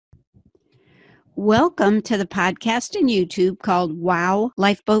Welcome to the podcast and YouTube called WOW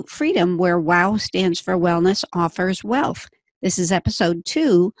Lifeboat Freedom, where WOW stands for Wellness Offers Wealth. This is episode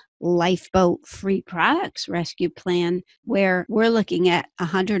 2, Lifeboat Free Products Rescue Plan, where we're looking at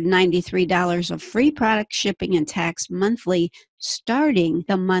 $193 of free product shipping and tax monthly, starting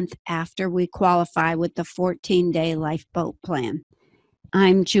the month after we qualify with the 14-day lifeboat plan.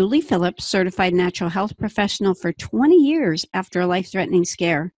 I'm Julie Phillips, certified natural health professional for 20 years after a life-threatening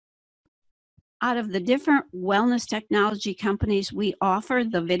scare. Out of the different wellness technology companies we offer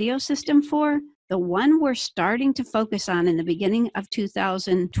the video system for, the one we're starting to focus on in the beginning of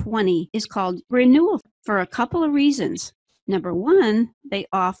 2020 is called Renewal for a couple of reasons. Number one, they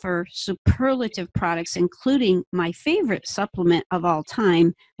offer superlative products, including my favorite supplement of all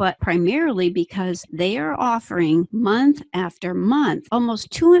time, but primarily because they are offering month after month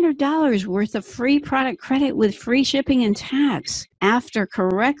almost $200 worth of free product credit with free shipping and tax after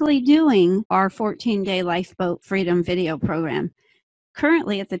correctly doing our 14-day Lifeboat Freedom video program.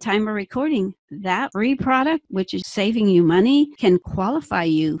 Currently, at the time of recording, that free product, which is saving you money, can qualify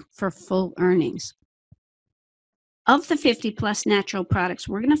you for full earnings. Of the 50-plus natural products,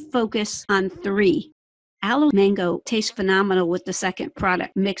 we're going to focus on 3. Aloe Mango tastes phenomenal with the second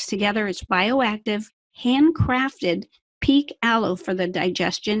product. Mixed together, it's bioactive, handcrafted peak aloe for the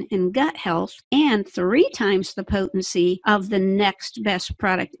digestion and gut health, and 3 times the potency of the next best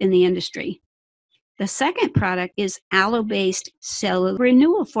product in the industry. The second product is aloe-based cellular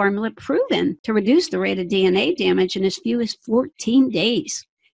renewal formula proven to reduce the rate of DNA damage in as few as 14 days.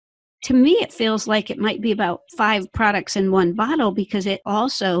 To me, it feels like it might be about 5 products in one bottle because it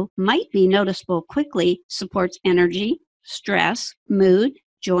also might be noticeable quickly, supports energy, stress, mood,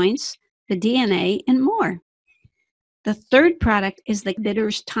 joints, the DNA, and more. The third product is the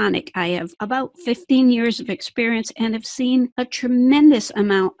Bitters Tonic. I have about 15 years of experience and have seen a tremendous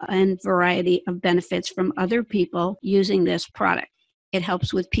amount and variety of benefits from other people using this product. It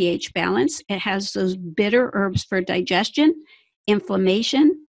helps with pH balance. It has those bitter herbs for digestion,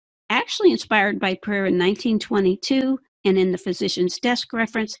 inflammation, actually inspired by prayer in 1922 and in the physician's desk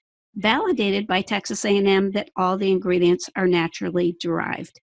reference, validated by Texas A&M that all the ingredients are naturally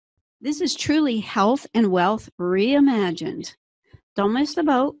derived. This is truly health and wealth reimagined. Don't miss the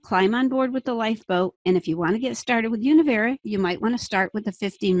boat. Climb on board with the lifeboat. And if you want to get started with Univera, you might want to start with the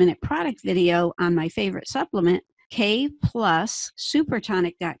 15-minute product video on my favorite supplement,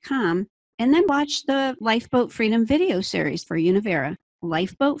 K+Supertonic.com, and then watch the Lifeboat Freedom video series for Univera.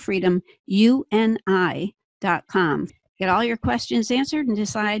 Lifeboat Freedom, UNI.com. Get all your questions answered and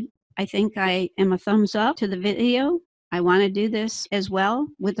decide, I think I am a thumbs up to the video. I want to do this as well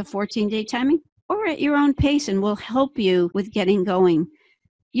with the 14-day timing, or at your own pace, and we'll help you with getting going.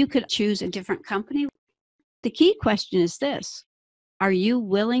 You could choose a different company. The key question is this: are you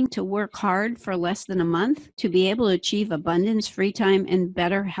willing to work hard for less than a month to be able to achieve abundance, free time, and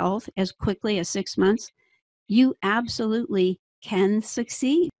better health as quickly as 6 months? You absolutely can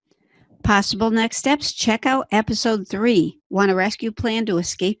succeed. Possible next steps, check out episode 3. Want a rescue plan to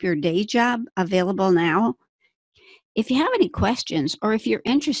escape your day job? Available now. If you have any questions, or if you're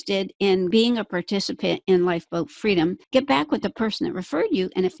interested in being a participant in Lifeboat Freedom, get back with the person that referred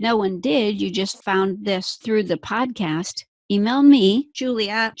you. And if no one did, you just found this through the podcast, email me,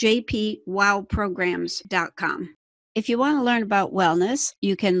 Julia, jpwowprograms.com. If you want to learn about wellness,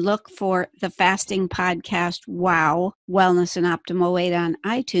 you can look for the fasting podcast, WOW, Wellness and Optimal Weight on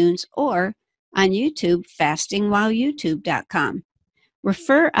iTunes, or on YouTube, fastingwowyoutube.com.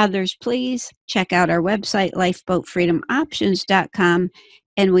 Refer others, please. Check out our website, lifeboatfreedomoptions.com,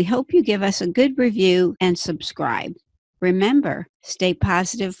 and we hope you give us a good review and subscribe. Remember, stay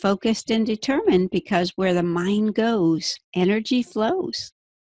positive, focused, and determined, because where the mind goes, energy flows.